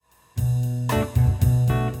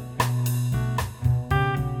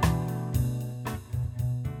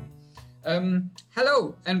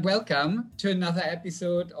Hello and welcome to another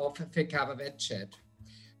episode of Fikava Vet Chat.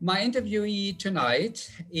 My interviewee tonight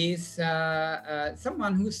is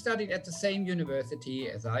someone who studied at the same university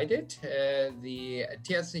as I did, the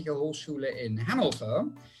Tierärztliche Hochschule in Hanover,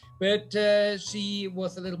 but she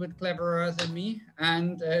was a little bit cleverer than me,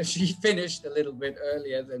 and she finished a little bit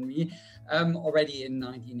earlier than me, already in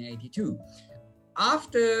 1982.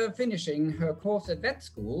 After finishing her course at vet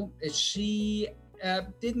school, she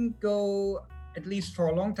didn't go, at least for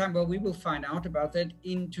a long time, well, we will find out about that,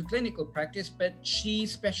 into clinical practice, but she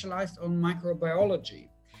specialized on microbiology.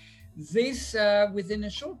 This, within a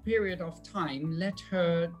short period of time, led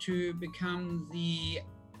her to become the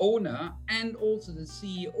owner and also the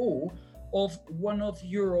CEO of one of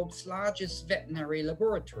Europe's largest veterinary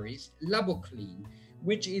laboratories, Laboclean,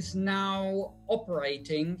 which is now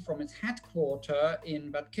operating from its headquarters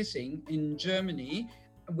in Bad Kissing in Germany,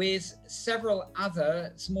 with several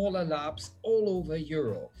other smaller labs all over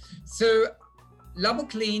Europe. So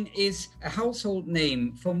Laboclean is a household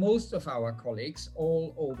name for most of our colleagues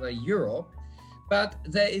all over Europe, but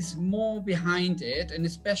there is more behind it, and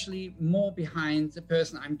especially more behind the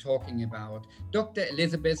person I'm talking about, Dr.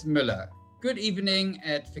 Elisabeth Müller. Good evening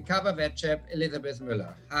at Fikava Vet Chat, Elisabeth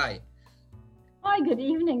Müller. Hi. Hi, good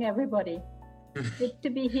evening, everybody. Good to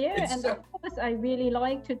be here. And of course, I really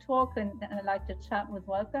like to talk and I like to chat with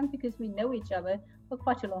Wolfgang because we know each other for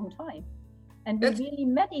quite a long time. And we really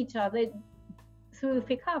met each other through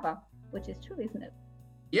Fikava, which is true, isn't it?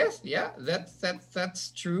 Yes, yeah,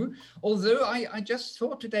 that's true. Although I just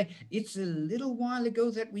thought today, it's a little while ago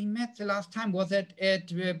that we met the last time. Was it at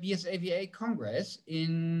BSAVA Congress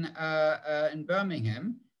in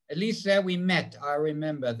Birmingham? At least there we met. I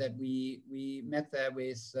remember that we met there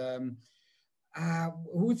with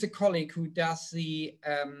who's a colleague who does the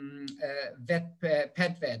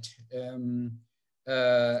pet vet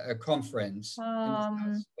conference.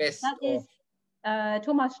 That is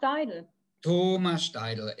Thomas Steidl. Thomas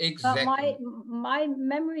Steidl, exactly. My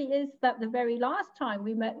memory is that the very last time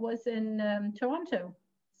we met was in Toronto,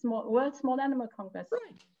 World Small Animal Congress.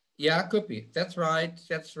 Right. Yeah, could be. That's right.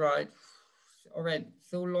 Already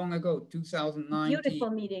so long ago, 2019. Beautiful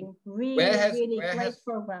meeting, really great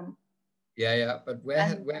program. Yeah, but where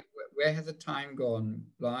has the time gone?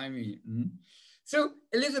 Blimey. So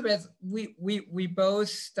Elisabeth, we both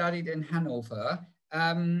studied in Hanover.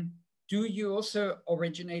 Do you also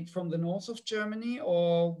originate from the north of Germany,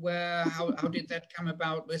 or how did that come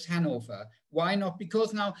about with Hanover? Why not?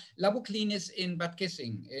 Because now Laboclean is in Bad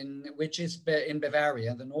Kissing, which is in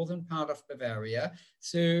Bavaria, the northern part of Bavaria.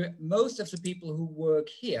 So most of the people who work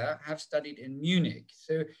here have studied in Munich.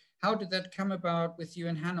 So how did that come about with you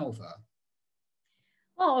in Hanover?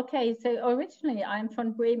 Oh, okay. So originally I'm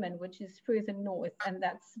from Bremen, which is further north, and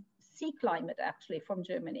that's sea climate actually from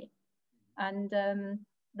Germany. And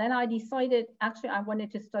then I decided actually I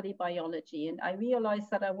wanted to study biology, and I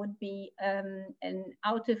realized that I would be an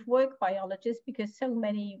out of work biologist because so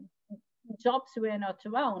many jobs were not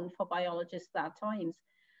around for biologists at times.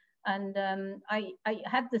 And I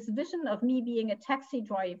had this vision of me being a taxi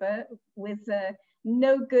driver with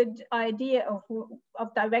no good idea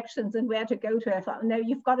of directions and where to go to. I thought, no,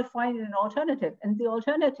 you've got to find an alternative. And the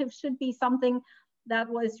alternative should be something that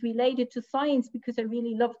was related to science because I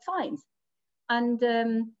really loved science. And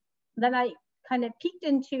then I kind of peeked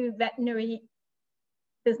into veterinary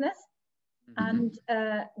business and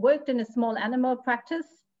worked in a small animal practice.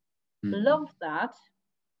 Loved that.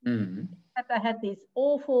 I had this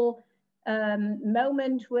awful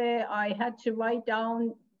moment where I had to write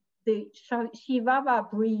down the Chihuahua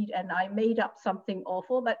breed and I made up something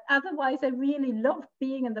awful. But otherwise, I really loved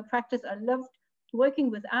being in the practice. I loved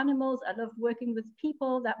working with animals. I loved working with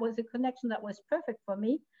people. That was a connection that was perfect for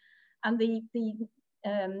me. And the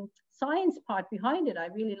science part behind it, I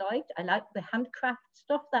really liked. I liked the handcraft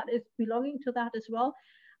stuff that is belonging to that as well.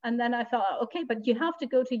 And then I thought, okay, but you have to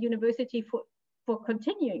go to university for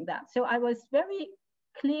continuing that. So I was very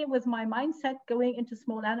clear with my mindset going into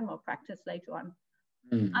small animal practice later on.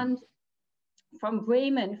 And from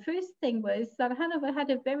Bremen, first thing was that Hanover had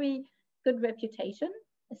a very good reputation,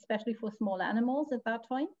 especially for small animals at that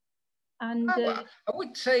time. And I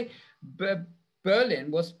would say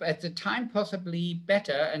Berlin was at the time possibly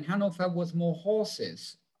better, and Hanover was more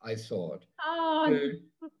horses, I thought. So,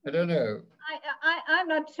 I don't know. I'm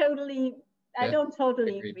not totally, I don't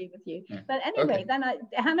totally agree with you. Yeah. But anyway, then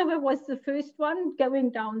Hanover was the first one going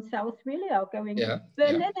down south, really, or going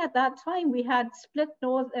Berlin at that time. We had split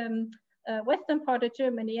western part of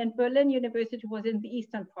Germany, and Berlin University was in the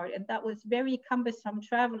eastern part, and that was very cumbersome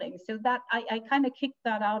traveling. So that I kind of kicked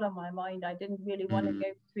that out of my mind. I didn't really want to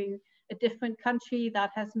go through a different country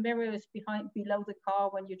that has mirrors below the car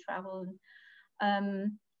when you travel.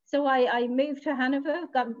 So I moved to Hanover.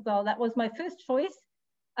 Well, that was my first choice.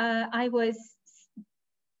 I was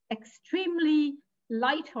extremely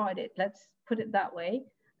lighthearted, let's put it that way.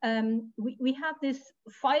 We had this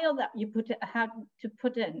file that you had to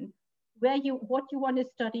put in what you want to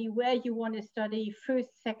study, where you want to study,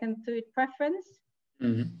 first, second, third preference.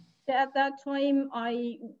 So at that time,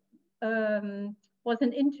 I was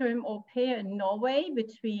an interim au pair in Norway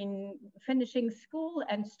between finishing school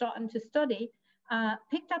and starting to study.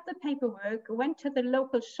 Picked up the paperwork, went to the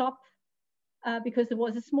local shop because it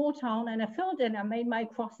was a small town, and I made my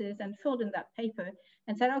crosses and filled in that paper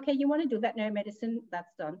and said, okay, you want to do veterinary medicine?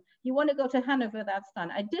 That's done. You want to go to Hanover? That's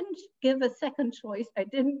done. I didn't give a second choice. I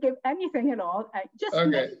didn't give anything at all. I just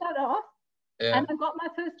made that off, and I got my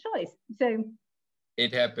first choice. So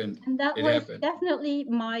it happened. And that was definitely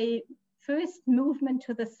my first movement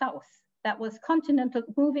to the south. That was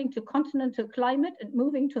moving to continental climate and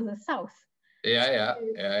moving to the south. Yeah.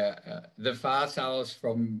 The far south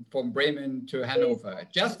from Bremen to Hanover.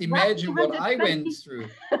 Just imagine what I went through.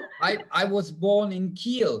 I was born in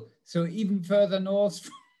Kiel, so even further north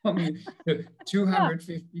from me,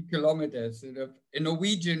 250 kilometers. A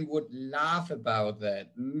Norwegian would laugh about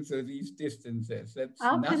that. So these distances, that's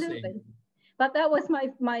absolutely nothing. But that was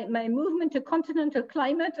my movement to continental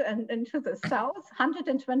climate and to the south,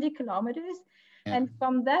 120 kilometers. Yeah. And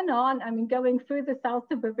from then on, I mean, going further south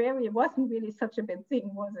to Bavaria wasn't really such a big thing,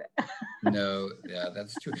 was it? No, yeah,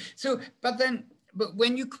 that's true. So, but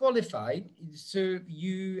when you qualified, so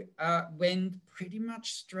you went pretty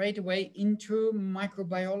much straight away into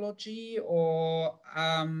microbiology, or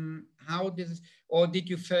did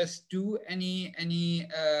you first do any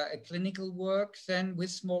clinical work then with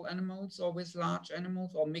small animals or with large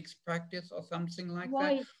animals, or mixed practice or something like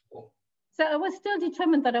that? So I was still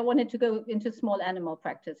determined that I wanted to go into small animal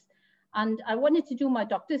practice. And I wanted to do my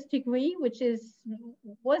doctor's degree, which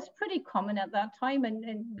was pretty common at that time. And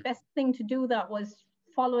the best thing to do that was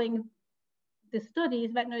following the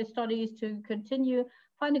studies, veterinary studies, to continue,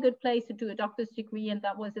 find a good place to do a doctor's degree. And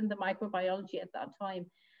that was in the microbiology at that time.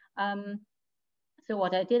 So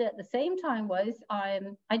what I did at the same time was I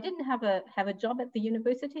didn't have a job at the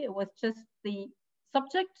university. It was just the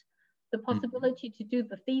subject, the possibility to do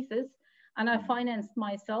the thesis. And I financed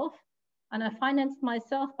myself. And I financed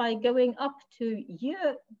myself by going up to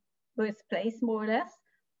your birthplace, more or less,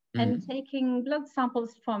 and taking blood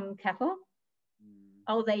samples from cattle.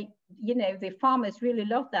 Oh, the farmers really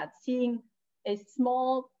love that, seeing a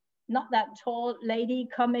small, not that tall lady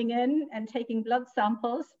coming in and taking blood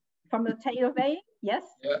samples from a tail vein. Yes.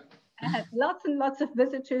 Yeah. I had lots and lots of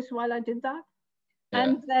visitors while I did that. Yeah.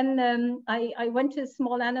 And then I went to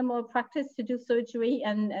small animal practice to do surgery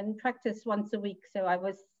and practice once a week. So I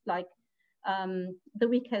was like, the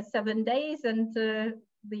week has 7 days, and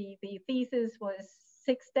the thesis was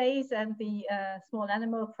 6 days, and the small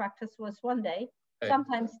animal practice was 1 day. Hey.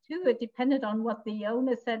 Sometimes 2. It depended on what the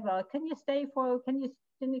owner said. Well, can you sleep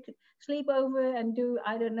over and do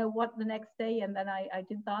I don't know what the next day? And then I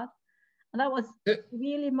did that, and that was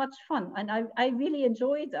really much fun, and I really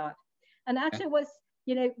enjoyed that. And actually was,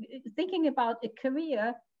 thinking about a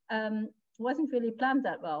career wasn't really planned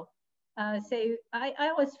that well. So I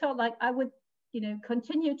always felt like I would,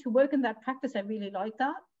 continue to work in that practice. I really liked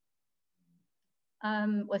that.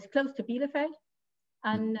 Was close to Bielefeld.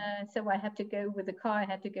 And so I had to go with the car. I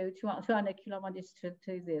had to go 200 kilometers to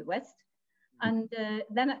the west. And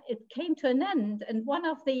then it came to an end. And one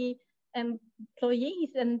of the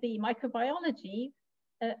employees in the microbiology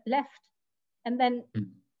left. And then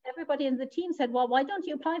everybody in the team said, well, why don't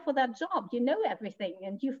you apply for that job? You know everything,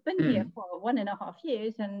 and you've been here for 1.5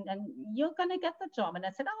 years, and you're going to get the job. And I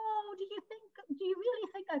said, oh, do you really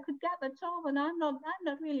think I could get the job? And I'm not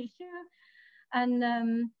really sure. And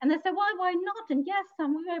they said, why not? And yes, we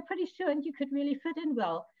were pretty sure, and you could really fit in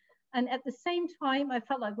well. And at the same time, I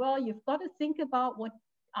felt like, well, you've got to think about what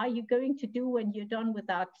are you going to do when you're done with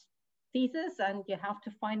that thesis, and you have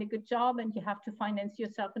to find a good job, and you have to finance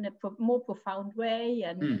yourself in a more profound way.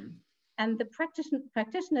 And the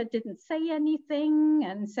practitioner didn't say anything.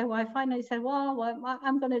 And so I finally said, well,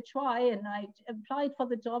 I'm going to try. And I applied for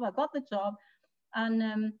the job. I got the job,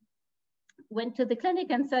 and went to the clinic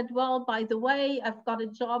and said, well, by the way, I've got a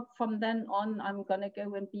job from then on. I'm going to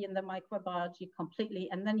go and be in the microbiology completely.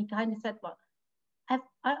 And then he kind of said, well, I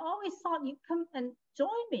always thought you'd come and join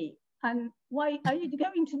me. And why are you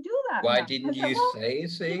going to do that? Why didn't you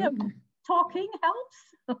say? Talking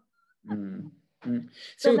helps. Mm. Mm.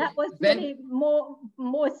 So that was really more.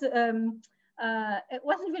 It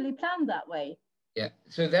wasn't really planned that way. Yeah.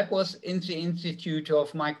 So that was in the Institute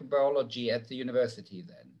of Microbiology at the university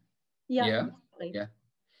then. Yeah. Yeah. Exactly. Yeah.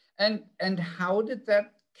 And how did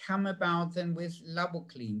that come about then with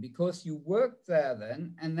Laboclean? Because you worked there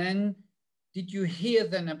then, and then did you hear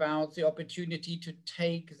then about the opportunity to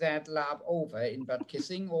take that lab over in Bad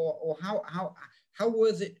Kissing, or how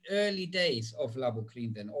were the early days of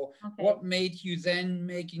Laboclean then, or what made you then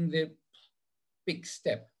making the big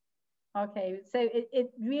step? Okay, so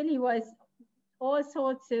it really was all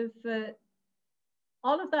sorts of,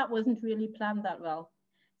 all of that wasn't really planned that well.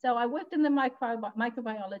 So I worked in the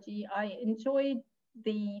microbiology. I enjoyed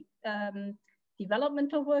the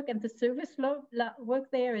developmental work and the service work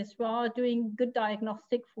there as well, doing good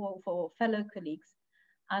diagnostic for fellow colleagues.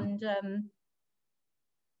 And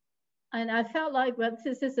I felt like, well,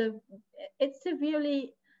 it's a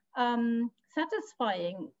really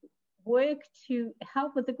satisfying work to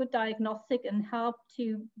help with the good diagnostic and help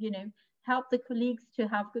to, help the colleagues to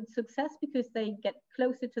have good success because they get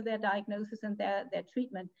closer to their diagnosis and their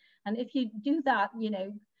treatment. And if you do that,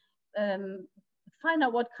 find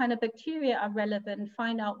out what kind of bacteria are relevant,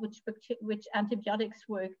 find out which antibiotics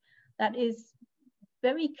work, that is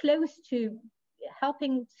very close to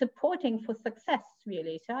supporting for success,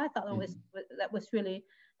 really. So I thought that was really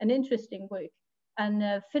an interesting work,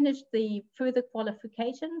 and finished the further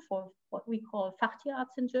qualification for what we call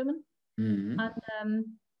Fachtierarzt in German. And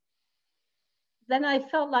then I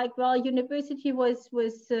felt like, well, university was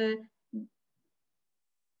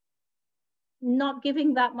not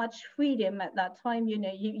giving that much freedom at that time.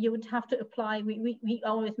 You would have to apply. We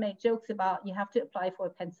always made jokes about, you have to apply for a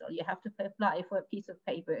pencil, you have to apply for a piece of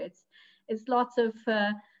paper. It's lots of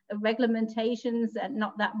regulations and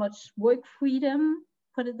not that much work freedom,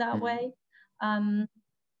 put it that way. And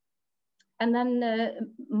then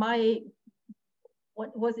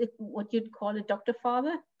what you'd call a doctor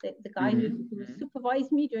father, the guy who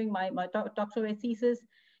supervised me during my doctoral thesis,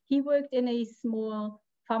 he worked in a small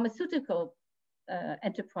pharmaceutical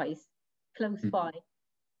enterprise close by,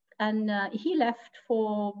 and he left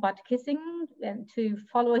for Bad Kissing and to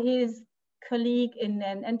follow his colleague in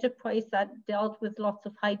an enterprise that dealt with lots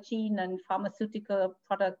of hygiene and pharmaceutical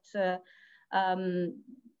product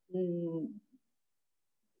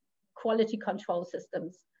quality control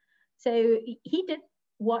systems. So he did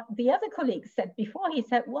what the other colleagues said before. He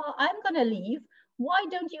said, well, I'm going to leave. Why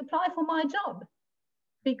don't you apply for my job?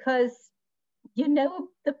 Because you know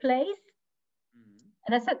the place.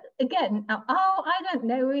 And I said, again, oh, I don't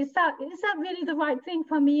know, is that really the right thing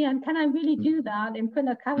for me? And can I really do that? And can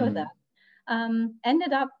I cover that?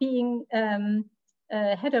 Ended up being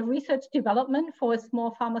head of research development for a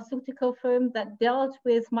small pharmaceutical firm that dealt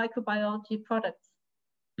with microbiology products.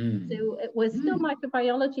 So it was still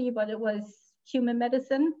microbiology, but it was human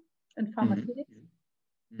medicine and pharmaceutics.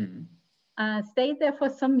 Stayed there for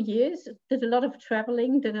some years, did a lot of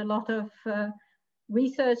traveling, did a lot of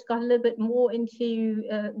research, got a little bit more into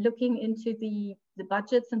looking into the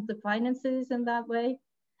budgets and the finances in that way.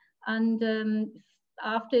 And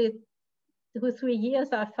after 2 or 3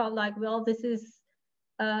 years, I felt like, well, this is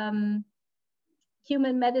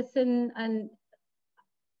human medicine, and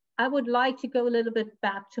I would like to go a little bit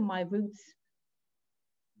back to my roots.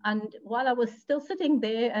 And while I was still sitting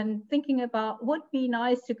there and thinking about what would be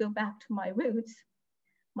nice to go back to my roots,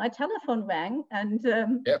 my telephone rang, and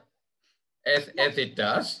As it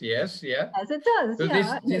does, yes, yeah. As it does, so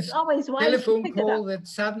yeah. This it's always telephone call that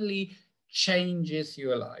suddenly changes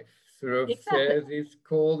your life. Sort of this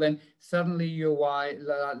call, then suddenly your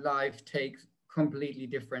life takes completely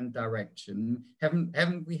different direction.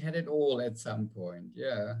 Haven't we had it all at some point?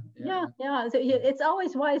 Yeah. So it's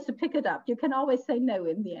always wise to pick it up. You can always say no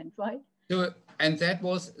in the end, right? So, and that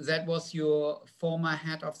was your former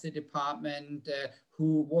head of the department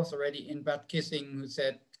who was already in Bad Kissing, who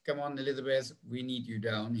said, come on, Elizabeth, we need you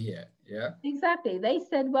down here. Yeah, exactly. They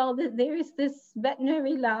said, well, there is this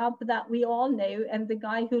veterinary lab that we all know, and the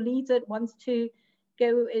guy who leads it wants to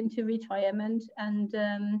go into retirement, and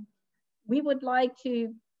we would like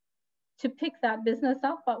to pick that business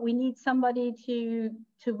up, but we need somebody to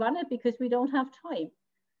run it because we don't have time.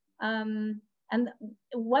 And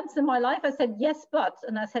once in my life, I said, yes, but,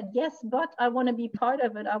 and I said, yes, but I want to be part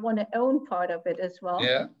of it. I want to own part of it as well.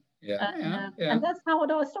 Yeah. And that's how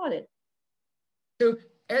it all started. So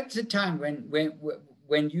at the time when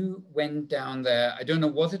when you went down there, I don't know,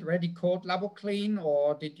 was it already called Laboclean,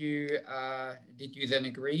 or did you then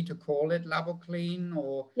agree to call it Laboclean,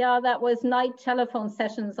 or? Yeah, that was night telephone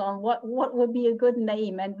sessions on what would be a good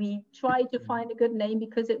name, and we tried to find a good name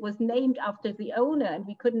because it was named after the owner, and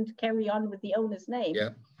we couldn't carry on with the owner's name. Yeah,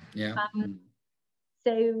 yeah.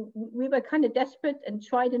 So we were kind of desperate and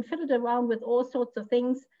tried and fiddled around with all sorts of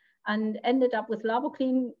things, and ended up with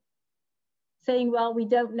Laboclean, saying, well, we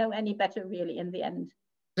don't know any better really in the end.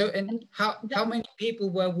 So, and how many people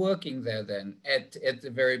were working there then at the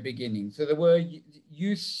very beginning? So there were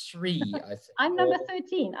you three, I think. I'm number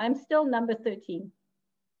 13. I'm still number 13.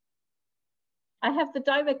 I have the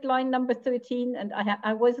direct line number 13, and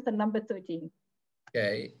I was the number 13.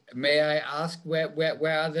 Okay. May I ask where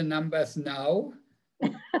are the numbers now?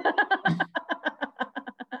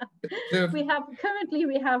 So we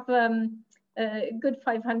have a good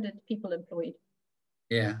 500 people employed.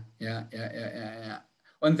 Yeah.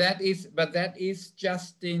 And that is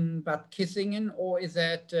just in Bad Kissingen, or is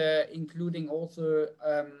that including also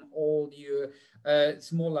all your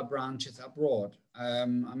smaller branches abroad? I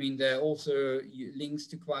mean, there are also links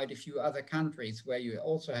to quite a few other countries where you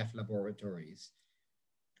also have laboratories.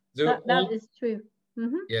 So that is true.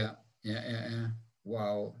 Mm-hmm. Yeah.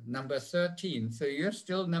 Wow, number 13. So you're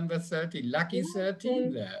still number 13. Lucky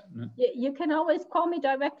 13 there. No? You can always call me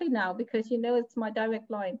directly now, because you know it's my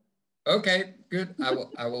direct line. Okay, good.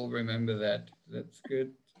 I will remember that. That's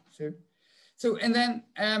good. So and then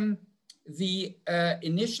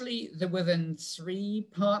initially there were then 3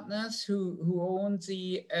 partners who owned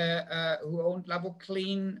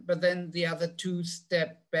Laboclean, but then the other 2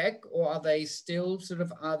 stepped back, or are they still sort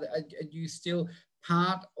of are you still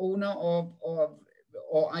part owner,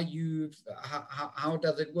 or are you, how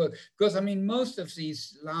does it work? Because I mean, most of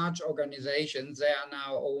these large organizations, they are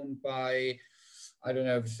now owned by, I don't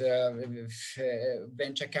know, if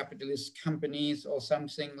venture capitalist companies or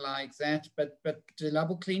something like that. But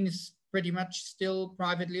Laboclean is pretty much still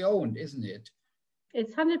privately owned, isn't it?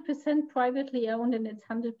 It's 100% privately owned, and it's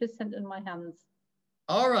 100% in my hands.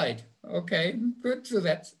 All right. Okay. Good. So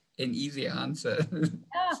that's an easy answer.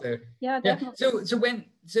 Yeah, definitely.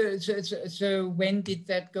 So when did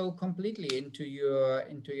that go completely into your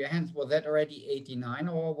hands? Was that already 89,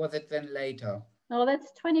 or was it then later? No,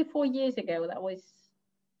 that's 24 years ago. That was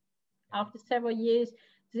after several years.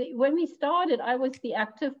 When we started, I was the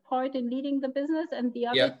active part in leading the business, and the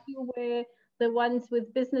other 2 were the ones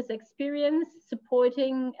with business experience,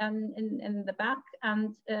 supporting in the back,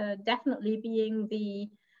 and definitely being the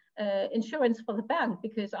insurance for the bank,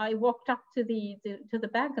 because I walked up to the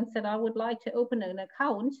bank and said I would like to open an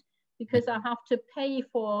account, because I have to pay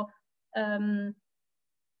for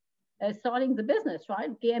starting the business,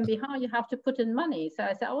 right? GmbH, you have to put in money. So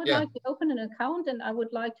I said I would like to open an account, and I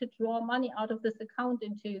would like to draw money out of this account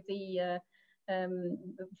into the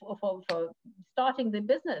for starting the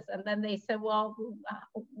business. And then they said, well,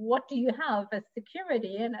 what do you have as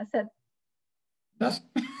security? And I said, that's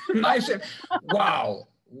myself. Wow.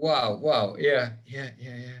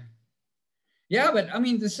 Yeah, but I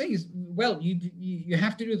mean, the thing is, well, you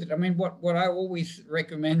have to do that. I mean, what I always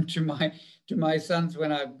recommend to my sons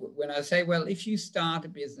when I say, well, if you start a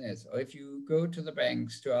business, or if you go to the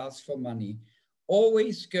banks to ask for money,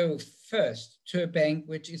 always go first to a bank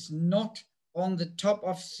which is not on the top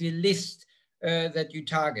of the list that you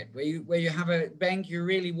target, where you have a bank you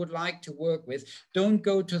really would like to work with. Don't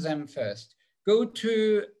go to them first. Go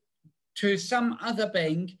to some other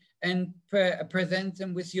bank and present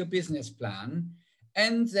them with your business plan,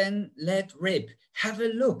 and then let rip. Have a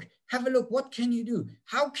look. What can you do?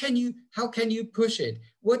 How can you push it?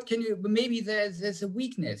 What can you? Maybe there's a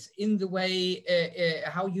weakness in the way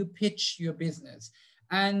how you pitch your business,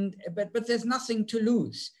 but there's nothing to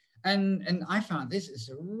lose. And I found this is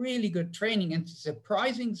a really good training. And the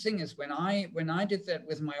surprising thing is, when I did that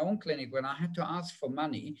with my own clinic, when I had to ask for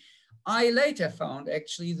money, I later found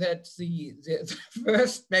actually that the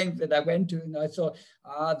first bank that I went to, and I thought,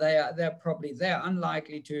 they're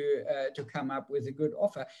unlikely to come up with a good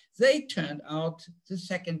offer. They turned out the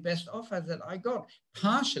second best offer that I got,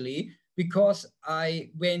 partially because I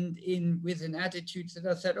went in with an attitude that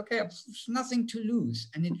I said, okay, there's nothing to lose,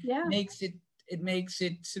 and it makes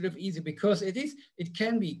it sort of easy, because it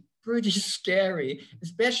can be pretty scary,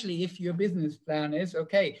 especially if your business plan is,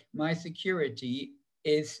 okay, my security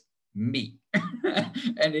is me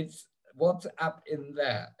and it's what's up in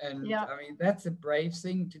there, and I mean, that's a brave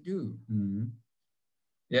thing to do.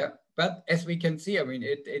 But as we can see, I mean,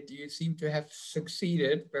 you seem to have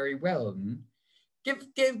succeeded very well.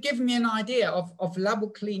 give me an idea of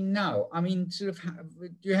LaboClean now. I mean, sort of,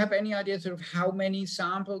 do you have any idea sort of how many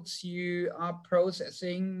samples you are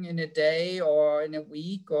processing in a day or in a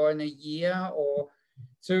week or in a year, or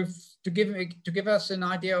sort of to give us an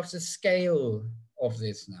idea of the scale of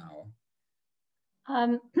this now?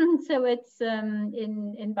 So it's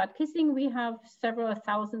in Bad Kissing, we have several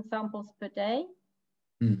thousand samples per day.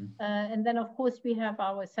 And then, of course, we have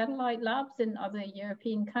our satellite labs in other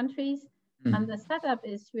European countries. And the setup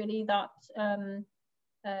is really that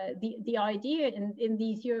the idea in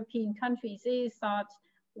these European countries is that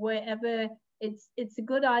wherever it's a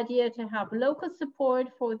good idea to have local support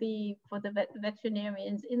for the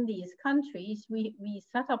veterinarians in these countries. We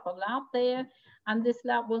set up a lab there, and this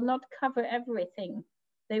lab will not cover everything.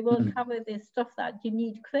 They will cover the stuff that you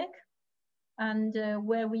need quick, and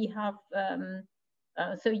where we have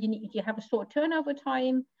so you have a short turnover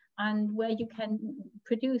time, and where you can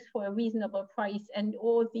produce for a reasonable price, and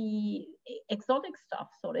all the exotic stuff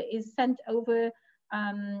sort of is sent over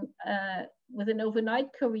with an overnight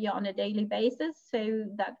courier on a daily basis, so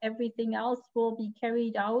that everything else will be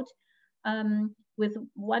carried out with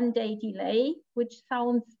 1 day delay, which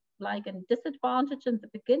sounds like a disadvantage in the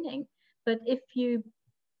beginning. But if you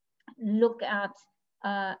look at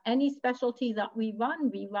any specialty that we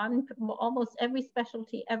run almost every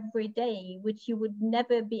specialty every day, which you would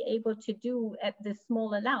never be able to do at this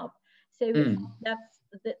smaller lab. So that's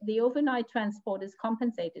the overnight transport is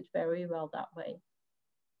compensated very well that way.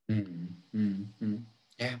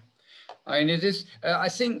 Yeah, I mean, it is. I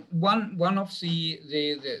think one of the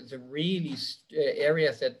really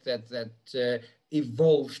areas that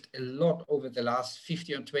evolved a lot over the last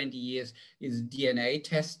 50 or 20 years is DNA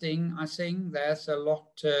testing. I think there's a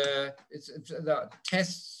lot. It's the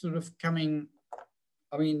tests sort of coming.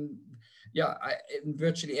 I mean, yeah,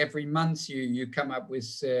 virtually every month you come up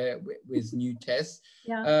with new tests.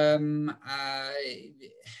 Yeah.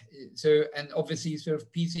 So, and obviously sort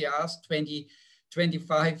of PCRs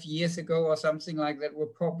 25 years ago or something like that were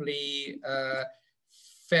probably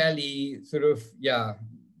fairly sort of,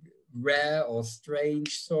 rare or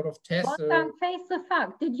strange sort of tests. Well, face the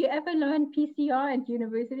fact, did you ever learn PCR at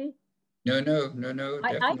university? No.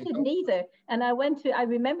 I didn't either. And I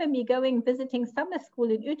remember me visiting summer school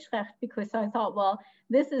in Utrecht, because I thought, well,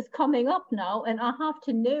 this is coming up now, and I have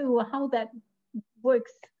to know how that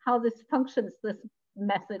works, how this functions, this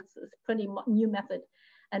method, this pretty new method.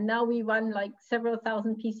 And now we run like several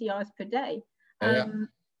thousand PCRs per day.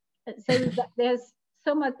 So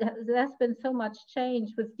there's been so much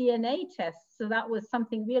change with DNA tests. So that was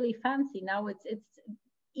something really fancy. Now it's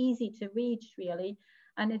easy to reach, really.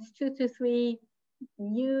 And it's 2 to 3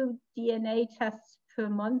 new DNA tests per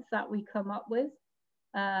month that we come up with.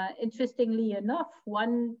 Interestingly enough,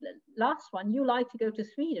 last one, you like to go to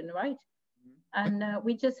Sweden, right? And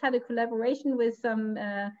we just had a collaboration with some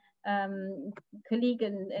colleague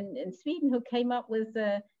in Sweden who came up with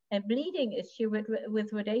a bleeding issue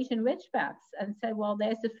with Rhodesian ridgebacks, and said, well,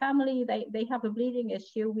 there's a family, they have a bleeding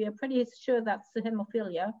issue. We are pretty sure that's the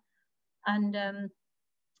hemophilia. And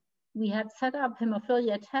we had set up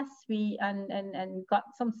hemophilia tests, and got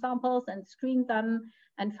some samples and screened them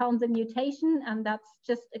and found the mutation, and that's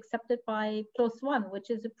just accepted by PLOS ONE, which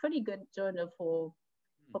is a pretty good journal for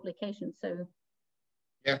publication. So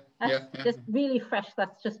just really fresh.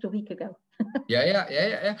 That's just a week ago.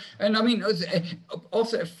 Yeah. And I mean,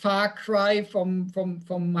 also a far cry from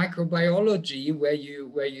microbiology, where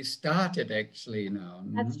you started actually now.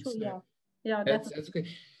 That's true. So yeah. That's good.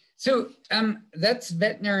 So that's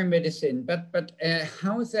veterinary medicine, but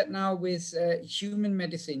how is that now with human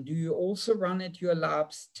medicine? Do you also run at your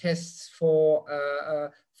labs tests for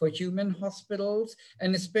human hospitals,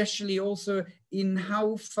 and especially also in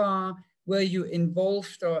how far were you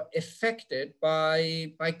involved or affected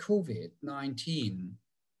by COVID-19?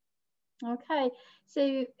 Okay,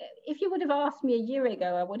 so if you would have asked me a year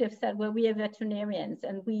ago, I would have said, well, we are veterinarians,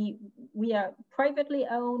 and we are privately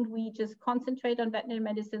owned. We just concentrate on veterinary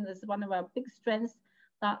medicine. This is one of our big strengths.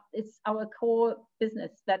 That it's our core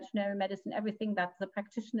business, veterinary medicine, everything that the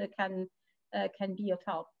practitioner can be of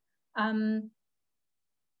help. Then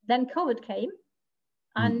COVID came,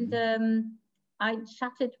 and I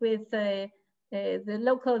chatted with the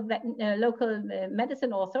local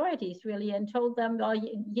medicine authorities, really, and told them, well,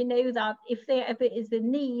 you know, that if there ever is a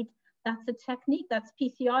need, that's a technique, that's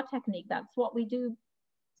PCR technique. That's what we do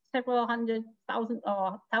several hundred thousand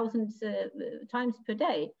or thousands times per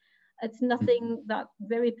day. It's nothing that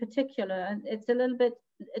very particular, and it's a little bit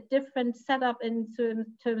a different setup in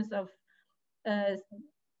terms of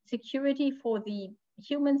security for the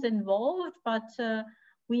humans involved, but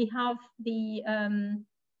we have the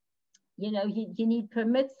you need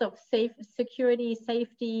permits of security,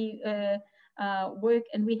 safety work,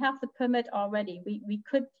 and we have the permit already. We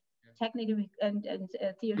could technically and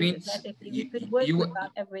theoretically we could work with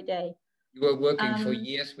that every day. You were working for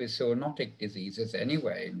years with zoonotic diseases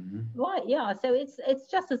anyway. Right, yeah. So it's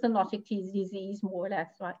just a zoonotic disease, more or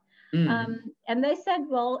less, right? And they said,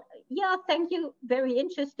 well, yeah, thank you, very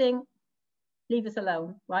interesting, leave us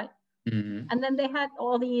alone, right? And then they had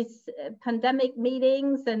all these pandemic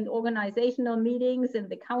meetings and organizational meetings in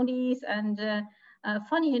the counties. And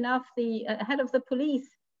funny enough, the head of the police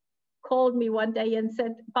called me one day and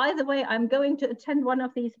said, by the way, I'm going to attend one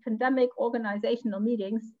of these pandemic organizational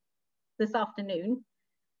meetings this afternoon.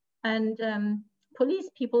 And police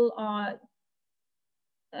people are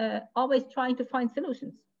always trying to find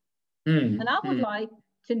solutions. And I would like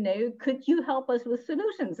to know, could you help us with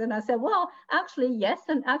solutions? And I said, well, actually, yes.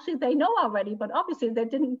 And actually, they know already, but obviously they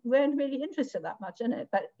weren't really interested that much in it.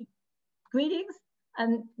 But greetings,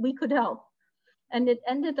 and we could help. And it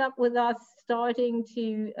ended up with us starting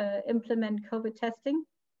to implement COVID testing.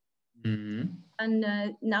 And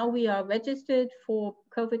now we are registered for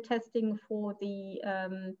COVID testing for the,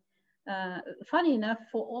 funny enough,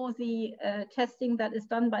 for all the testing that is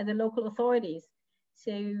done by the local authorities.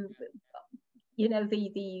 So,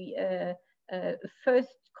 the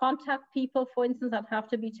first contact people, for instance, that have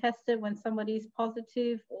to be tested when somebody is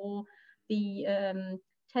positive, or the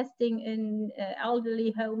testing in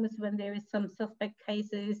elderly homes when there is some suspect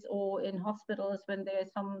cases, or in hospitals when there are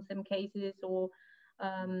some cases, or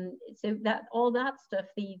so that all that stuff,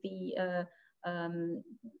 the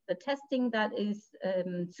testing that is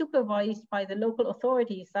supervised by the local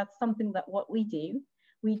authorities, that's something that what we do.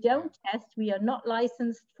 We don't test, we are not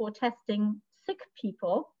licensed for testing sick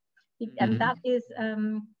people. And that is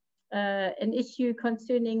an issue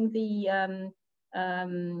concerning the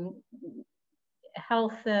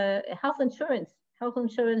health insurance. Health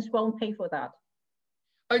insurance won't pay for that.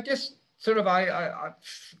 I just sort of, I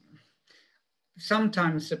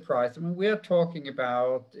sometimes surprised. I mean, we're talking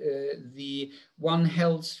about the One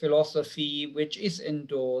Health philosophy, which is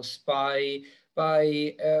endorsed by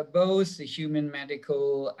both the human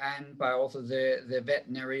medical and by also the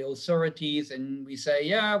veterinary authorities. And we say,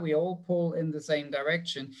 yeah, we all pull in the same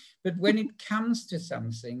direction. But when it comes to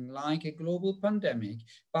something like a global pandemic,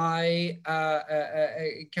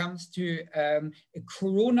 it comes to a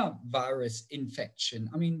coronavirus infection,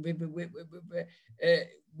 I mean,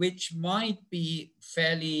 which might be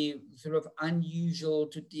fairly sort of unusual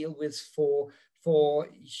to deal with for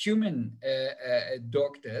human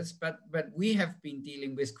doctors, but we have been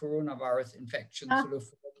dealing with coronavirus infections sort of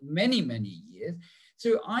for many years.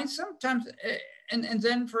 So I sometimes and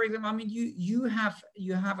then, for example, I mean, you have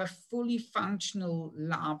a fully functional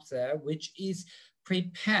lab there, which is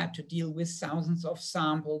prepared to deal with thousands of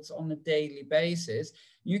samples on a daily basis.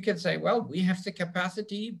 You can say, well, we have the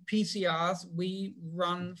capacity, PCRs we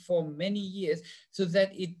run for many years, so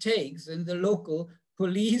that it takes in the local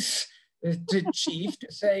police the chief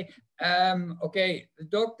to say, okay, the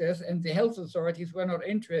doctors and the health authorities were not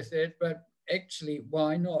interested, but actually,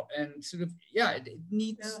 why not? And sort of, yeah, it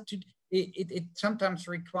needs to, it sometimes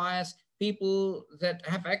requires people that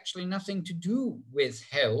have actually nothing to do with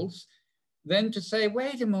health, then to say,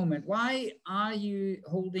 wait a moment, why are you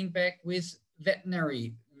holding back with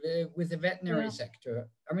veterinary, with the veterinary sector?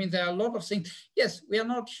 I mean, there are a lot of things. Yes, we are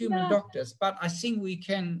not human doctors, but I think we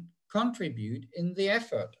can contribute in the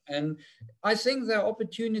effort. And I think the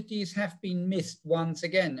opportunities have been missed once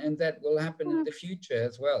again, and that will happen in the future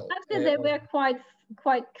as well. Actually, they were quite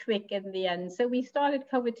quick in the end. So we started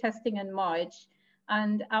COVID testing in March,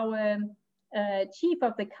 and our chief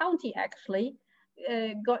of the county actually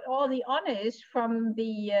got all the honors from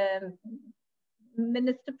the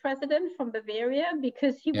minister president from Bavaria,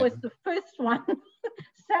 because he was the first one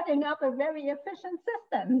setting up a very efficient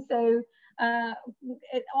system. So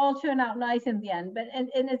it all turned out nice in the end. But and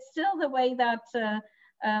it's still the way that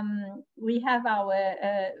we have our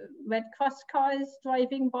Red Cross cars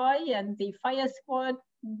driving by and the fire squad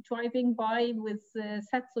driving by with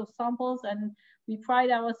sets of samples, and we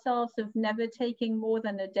pride ourselves of never taking more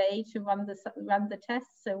than a day to run the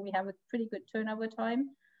tests. So we have a pretty good turnover time.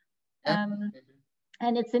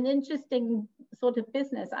 And it's an interesting sort of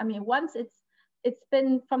business. I mean, once it's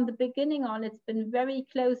been from the beginning on, it's been very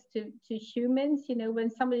close to humans. You know, when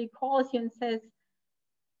somebody calls you and says,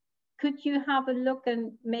 could you have a look,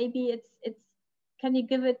 and maybe it's can you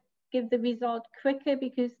give the result quicker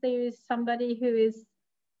because there is somebody who is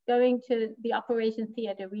going to the operation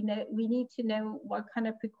theater. We need to know what kind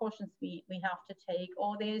of precautions we have to take,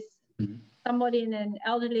 or there's somebody in an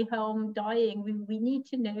elderly home dying, we need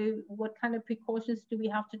to know what kind of precautions do we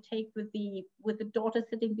have to take with the daughter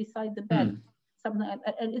sitting beside the bed, something like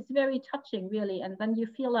that. And it's very touching, really. And then you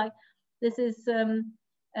feel like this is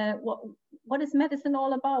what is medicine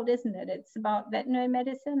all about, isn't it? It's about veterinary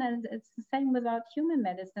medicine, and it's the same without human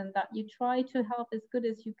medicine, that you try to help as good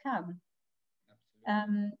as you can.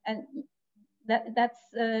 And that's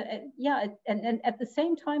yeah. And at the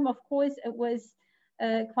same time, of course, it was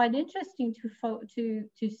quite interesting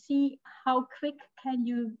to see how quick can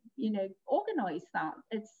you organize that.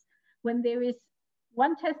 It's when there is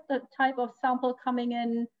one test type of sample coming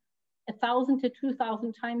in 1,000 to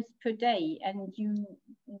 2,000 times per day, and you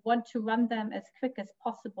want to run them as quick as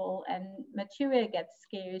possible, and material gets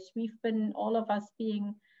scarce. We've been, all of us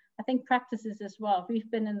being, I think, practices as well, we've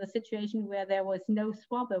been in the situation where there was no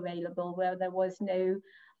swab available, where there was no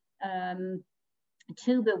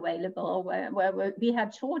tube available, where we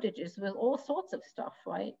had shortages with all sorts of stuff,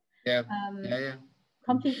 right? Yeah,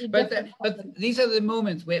 completely but different. But these are the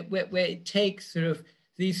moments where it takes sort of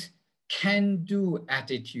this can-do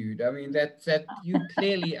attitude. I mean, that you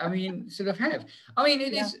clearly, I mean, sort of have. I mean,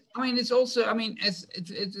 it is. I mean, it's also. I mean, as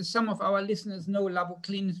some of our listeners know,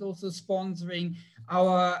 Laboclean is also sponsoring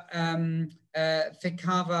our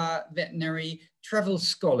FECAVA veterinary travel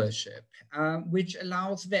scholarship, which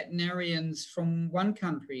allows veterinarians from one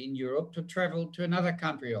country in Europe to travel to another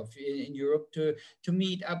country in Europe to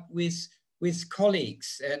meet up with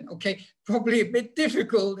colleagues. And okay, probably a bit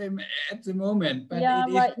difficult at the moment, but yeah,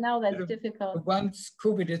 it right is now that's sort of, difficult. Once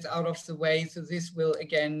COVID is out of the way, so this will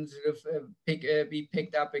again sort of be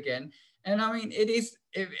picked up again. And I mean,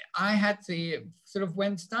 I had the sort of,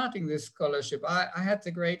 when starting this scholarship, I had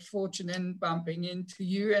the great fortune in bumping into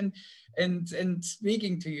you and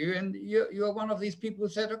speaking to you, and you are one of these people who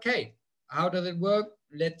said, okay, how does it work?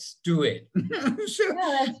 Let's do it. So,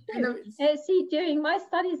 yeah, that's true. See, during my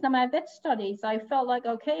studies, my vet studies, I felt like,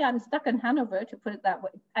 okay, I'm stuck in Hanover, to put it that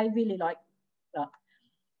way. I really like that.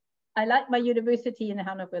 I like my university in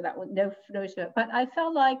Hanover, that was no sure. But I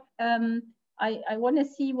felt like I want to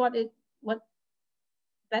see what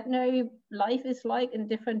veterinary life is like in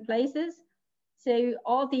different places. So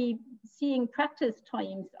all the seeing practice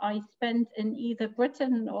times I spent in either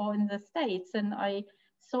Britain or in the States, and I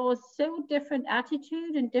saw so different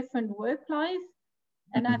attitude and different work life.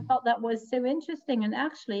 And I felt that was so interesting. And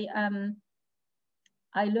actually,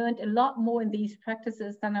 I learned a lot more in these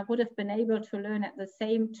practices than I would have been able to learn at the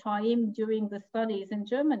same time during the studies in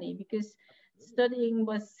Germany, because studying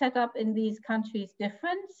was set up in these countries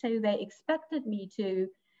different. So they expected me to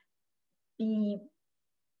be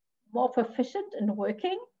more proficient in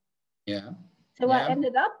working. Yeah. So I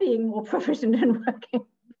ended up being more proficient in working.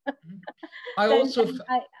 I always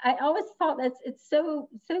thought that it's so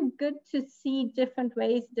good to see different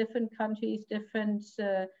ways, different countries, different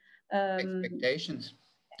expectations.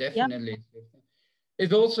 Definitely. Yeah.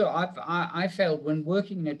 It also, I felt when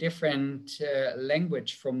working in a different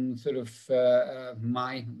language from sort of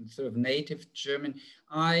my sort of native German,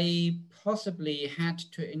 I possibly had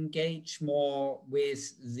to engage more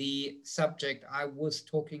with the subject I was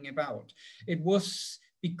talking about. It was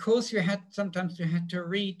because sometimes you had to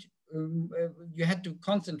read, you had to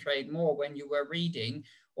concentrate more when you were reading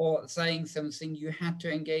or saying something, you had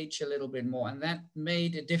to engage a little bit more, and that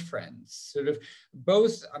made a difference. Sort of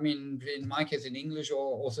both, I mean, in my case in English or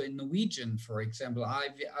also in Norwegian, for example,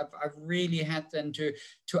 I've really had then to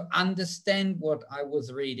understand what I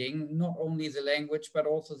was reading, not only the language, but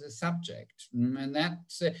also the subject. And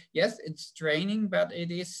that's, yes, it's training, but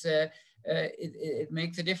it is, it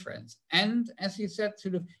makes a difference. And as you said,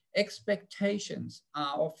 sort of expectations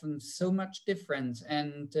are often so much different,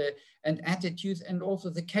 and attitudes, and also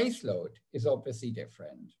the caseload is obviously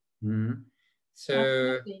different. So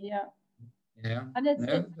absolutely, yeah. And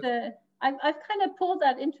I've kind of pulled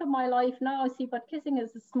that into my life now. See, Bad Kissing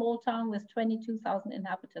is a small town with 22,000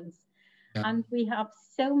 inhabitants. Yeah. And we have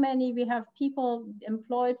people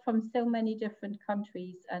employed from so many different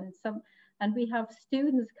countries, and we have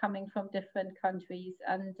students coming from different countries,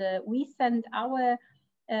 and we send our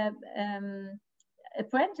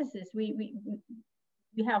apprentices.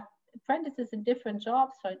 We have apprentices in different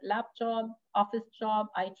jobs, so lab job, office job,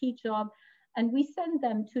 IT job, and we send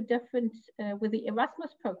them to different, with the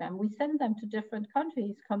Erasmus program, we send them to different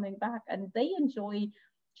countries coming back, and they enjoy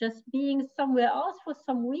just being somewhere else for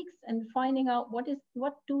some weeks and finding out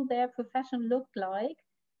what do their profession look like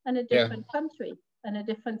in a different country, in a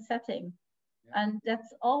different setting. Yeah. And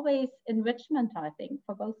that's always enrichment, I think,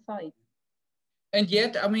 for both sides. And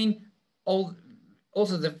yet, I mean,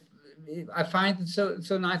 also I find it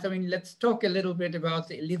so nice. I mean, let's talk a little bit about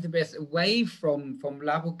the Elizabeth away from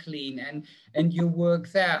Labo Clean and your work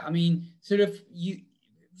there. I mean, sort of you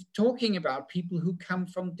talking about people who come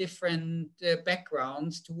from different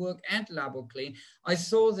backgrounds to work at Labo Clean. I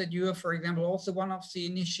saw that you are, for example, also one of the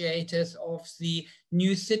initiators of the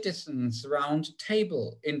New Citizens Round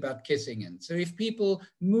Table in Bad Kissingen. So if people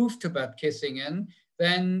move to Bad Kissingen,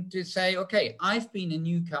 then to say, okay, I've been a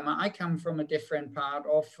newcomer, I come from a different part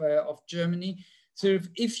of Germany. So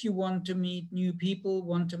if you want to meet new people,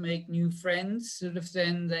 want to make new friends, sort of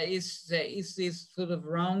then there is this sort of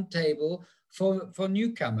round table for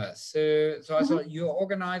newcomers. So I thought you're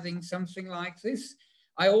organizing something like this.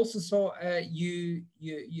 I also saw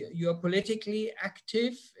you're politically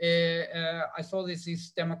active. I saw this is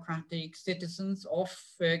Democratic Citizens of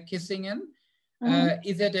Kissingen.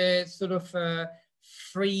 Is it a sort of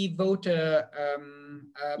free voter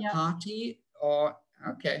party or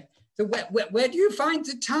okay? So where do you find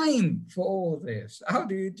the time for all this? How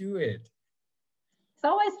do you do it? It's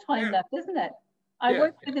always time left, isn't it? I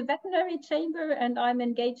work with the veterinary chamber, and I'm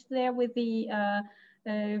engaged there with the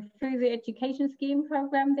further education scheme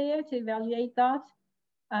program there to evaluate that.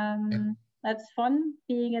 That's fun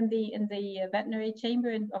being in the veterinary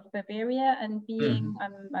chamber of Bavaria and being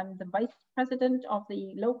I'm the vice president of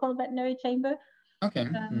the local veterinary chamber. Okay.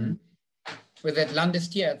 With that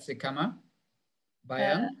Landestierärztekammer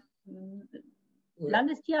Bayern.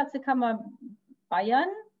 Landestierärztekammer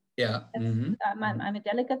Bayern. Yeah. I'm a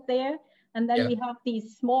delegate there. And then we have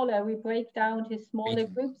these smaller, we break down to smaller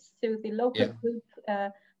groups. So the local group,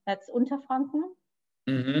 that's Unterfranken.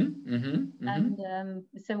 And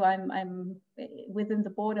so I'm within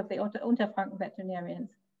the board of the Unterfranken veterinarians.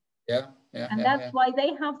 And that's why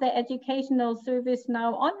they have their educational service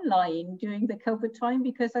now online during the COVID time,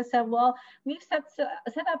 because I said, well, we've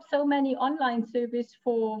set up so many online service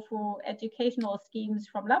for educational schemes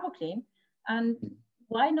from Labo Clean, and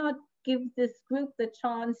why not give this group the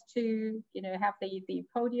chance to, have the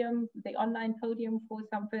podium, the online podium for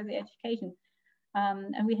some further education.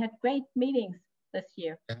 And we had great meetings this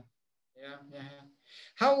year.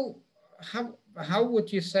 How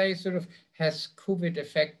would you say sort of has COVID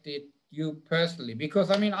affected you personally? Because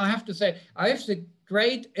I mean, I have to say, I have the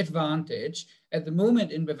great advantage at the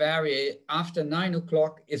moment in Bavaria. After 9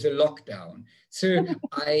 o'clock is a lockdown, so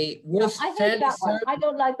I was. I hate that one. I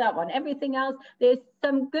don't like that one. Everything else, there's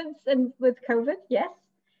some goods and with COVID, yes,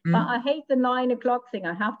 but I hate the 9 o'clock thing.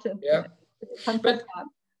 I have to confess that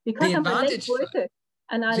because I'm a late worker,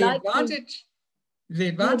 and I like the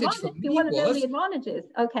advantage for me you want to know was the advantages,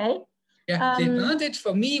 okay? Yeah, the advantage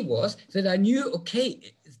for me was that I knew,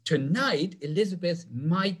 okay, tonight Elizabeth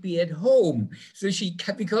might be at home, so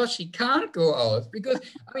because she can't go out. Because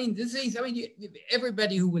I mean,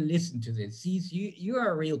 everybody who will listen to this sees you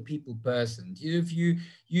are a real people person. If you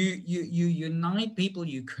unite people,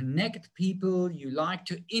 you connect people, you like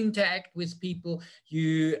to interact with people.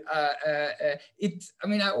 We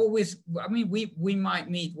might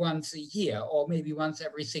meet once a year or maybe once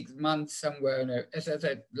every 6 months somewhere. As I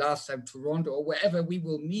said last time, Toronto or wherever we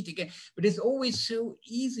will meet again. But it's always so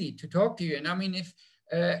easy to talk to you. And I mean, if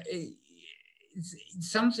it's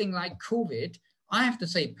something like COVID, I have to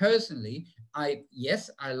say personally, I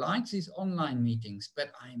like these online meetings,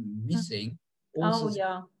 but I'm missing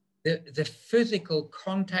also the physical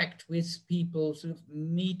contact with people, sort of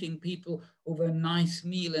meeting people over a nice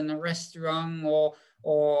meal in a restaurant or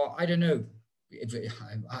I don't know.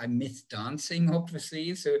 I miss dancing,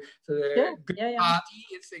 obviously, so the good party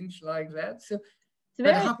and things like that. So,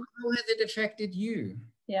 but how has it affected you?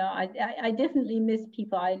 Yeah, I definitely miss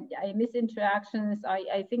people. I miss interactions.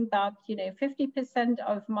 I think that 50%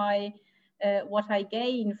 of my what I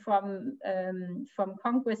gain from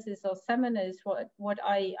congresses or seminars, what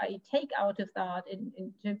I take out of that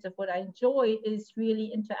in terms of what I enjoy is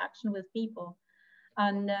really interaction with people,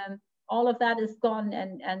 and all of that is gone,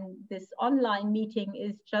 and this online meeting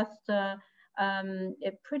is just a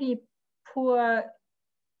pretty poor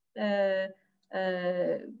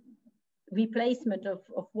replacement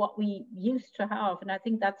of what we used to have. And I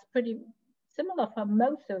think that's pretty similar for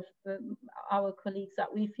most of our colleagues,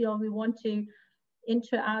 that we feel we want to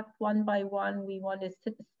interact one by one. We want to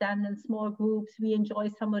stand in small groups. We enjoy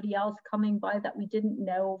somebody else coming by that we didn't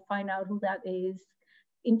know, find out who that is,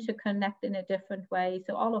 interconnect in a different way.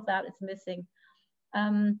 So all of that is missing.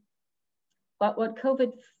 But what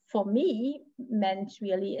COVID for me meant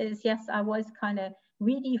really is, yes, I was kind of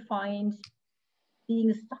redefined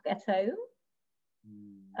being stuck at home.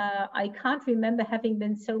 I can't remember having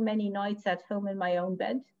been so many nights at home in my own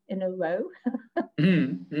bed in a row.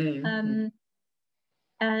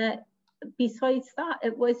 besides that,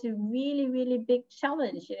 it was a really, really big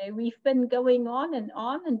challenge. You know, we've been going on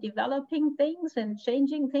and developing things and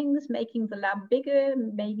changing things, making the lab bigger,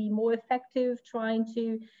 maybe more effective, trying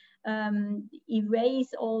to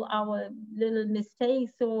erase all our little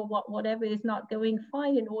mistakes or whatever is not going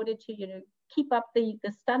fine in order to, you know, keep up the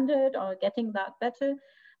standard or getting that better.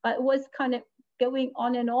 But it was kind of going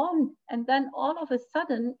on, and then all of a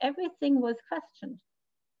sudden everything was questioned.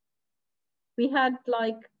 We had,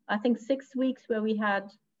 like, I think 6 weeks where we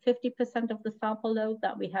had 50% of the sample load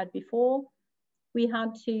that we had before. We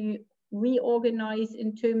had to reorganize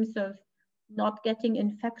in terms of not getting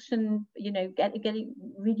infection, you know,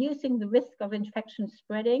 reducing the risk of infection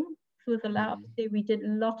spreading through the lab. So we did a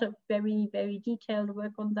lot of very, very detailed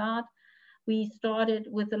work on that. We started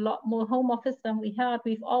with a lot more home office than we had.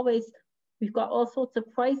 We've got all sorts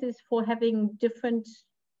of prizes for having different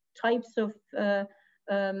types of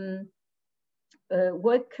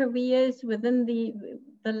work careers within the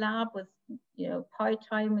lab, with, you know,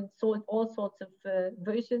 part-time and all sorts of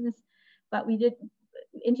versions. But we did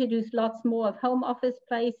introduce lots more of home office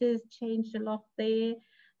places, changed a lot there.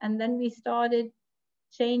 And then we started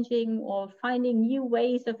changing or finding new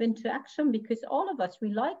ways of interaction, because all of us,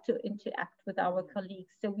 we like to interact with our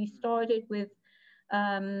colleagues. So we started with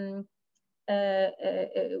a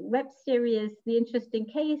web series, The Interesting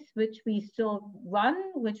Case, which we still run,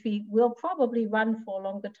 which we will probably run for a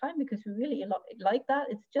longer time, because we really like that.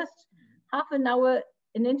 It's just half an hour,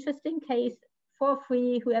 an interesting case for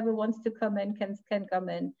free. Whoever wants to come in can come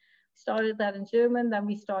in. Started that in German, then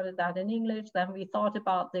we started that in English. Then we thought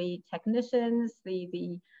about the technicians,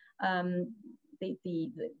 the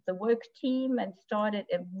work team, and started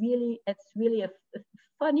it's really a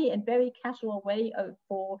funny and very casual way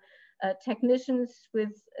for technicians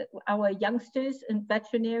with our youngsters and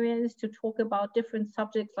veterinarians to talk about different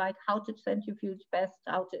subjects, like how to centrifuge best,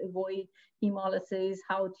 how to avoid hemolysis,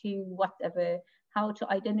 how to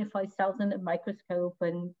identify cells in a microscope.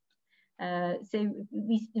 And so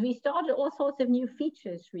we started all sorts of new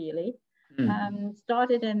features, really.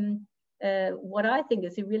 Started in what I think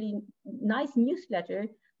is a really nice newsletter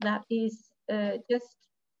that is just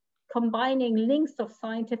combining links of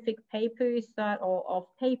scientific papers or of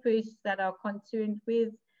papers that are concerned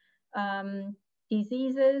with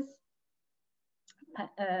diseases,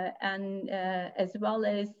 and as well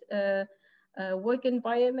as work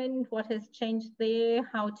environment, what has changed there,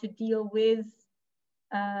 how to deal with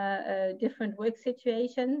different work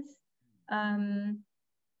situations.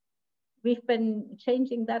 We've been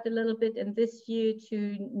changing that a little bit in this year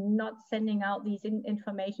to not sending out these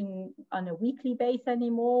information on a weekly basis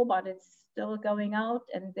anymore, but it's still going out.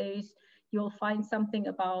 And you'll find something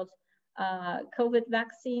about COVID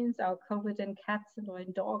vaccines, or COVID in cats or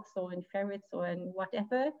in dogs or in ferrets or in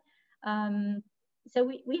whatever. So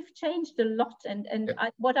we've changed a lot, and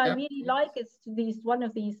what I really like is one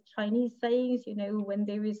of these Chinese sayings, you know, when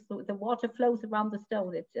there is the water flows around the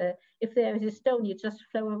stone. If there is a stone, you just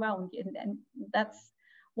flow around, and that's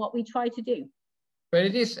what we try to do. But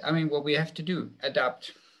it is, I mean, what we have to do,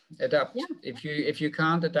 adapt. Yeah. If you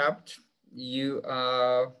can't adapt, you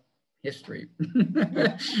are history.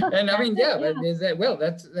 And I mean, well,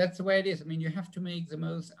 that's the way it is. I mean, you have to make the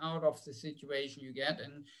most out of the situation you get,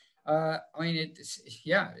 and I mean, the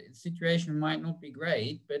situation might not be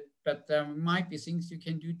great, but there might be things you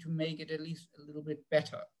can do to make it at least a little bit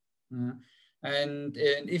better. And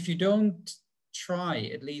if you don't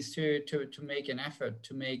try at least to make an effort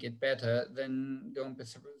to make it better, then don't be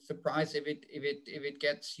surprised if it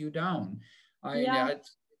gets you down.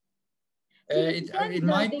 It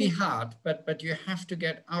might be hard, but you have to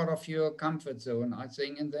get out of your comfort zone, I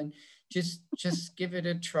think, and then just give it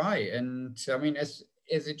a try. And I mean, as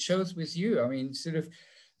it shows with you, I mean, sort of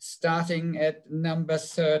starting at number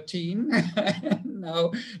 13,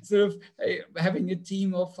 now sort of having a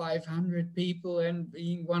team of 500 people and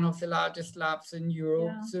being one of the largest labs in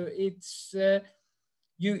Europe. Yeah. So it's,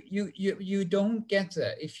 you don't get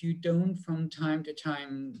there if you don't from time to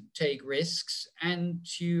time take risks and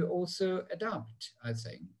you also adapt, I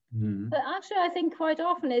think. But actually, I think quite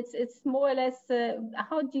often it's more or less,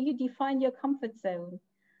 how do you define your comfort zone?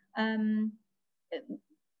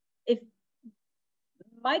 If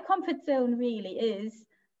my comfort zone really is,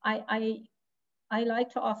 I like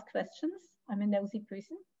to ask questions. I'm a nosy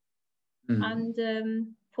person. And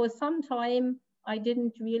for some time, I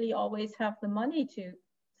didn't really always have the money to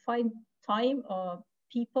find time or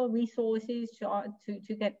people, resources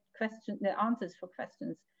to get the answers for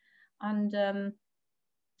questions. And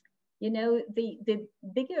you know, the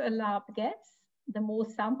bigger a lab gets, the more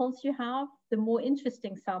samples you have, the more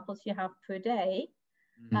interesting samples you have per day.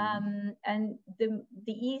 And the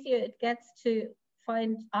easier it gets to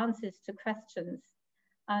find answers to questions.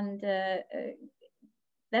 And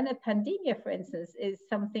then a pandemia, for instance, is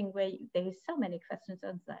something where there are so many questions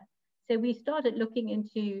answered. So we started looking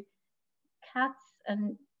into cats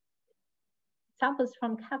and samples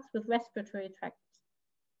from cats with respiratory tract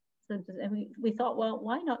symptoms. And we thought, well,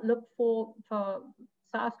 why not look for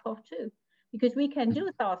SARS-CoV-2? Because we can do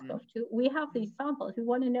SARS-CoV-2. We have these samples. We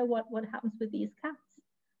want to know what happens with these cats.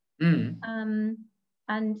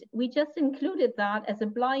 And we just included that as a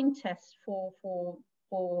blind test for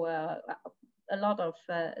a lot of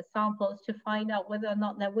samples to find out whether or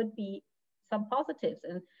not there would be some positives,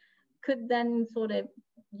 and could then sort of,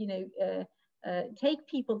 take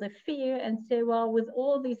people the fear and say, well, with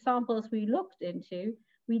all these samples we looked into,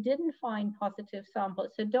 we didn't find positive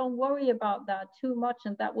samples, so don't worry about that too much.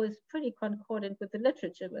 And that was pretty concordant with the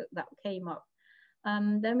literature that came up.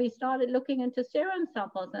 Then we started looking into serum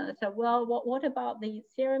samples, and I said, well, what about the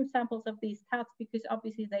serum samples of these cats? Because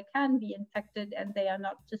obviously they can be infected and they are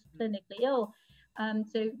not just clinically ill.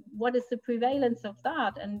 So what is the prevalence of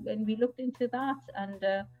that? And we looked into that, and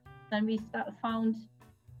then we found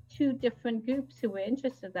two different groups who were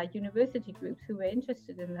interested, that university groups who were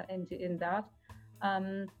interested in that.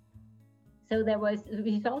 So there was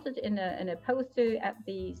resulted in a poster at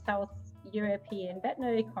the South European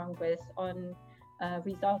Veterinary Congress on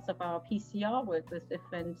results of our PCR work with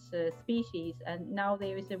different species, and now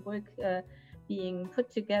there is a work being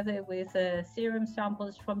put together with serum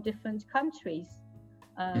samples from different countries,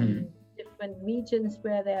 different regions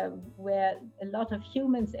where a lot of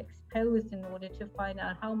humans exposed, in order to find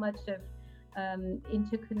out how much of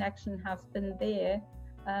interconnection has been there.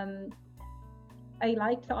 I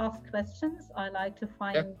like to ask questions. I like to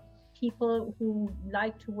find people who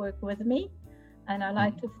like to work with me. And I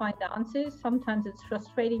like to find answers. Sometimes it's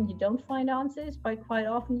frustrating you don't find answers, but quite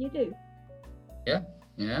often you do.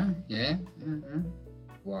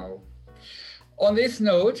 Wow. On this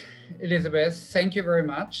note, Elizabeth, thank you very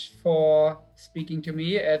much for speaking to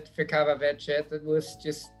me at Fekava Vet Chat. It was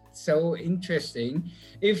just so interesting.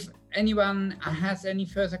 If anyone has any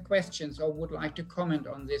further questions or would like to comment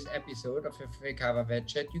on this episode of Fekava Vet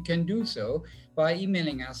Chat, you can do so by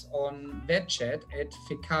emailing us on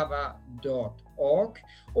vetchat@fekava.org,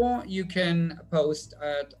 or you can post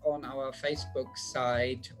it on our Facebook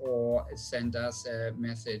site or send us a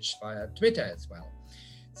message via Twitter as well.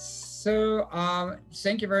 So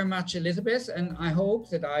thank you very much, Elizabeth, and I hope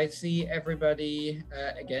that I see everybody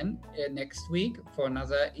again next week for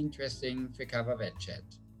another interesting Fekava Vet Chat.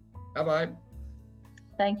 Bye-bye.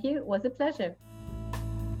 Thank you. It was a pleasure.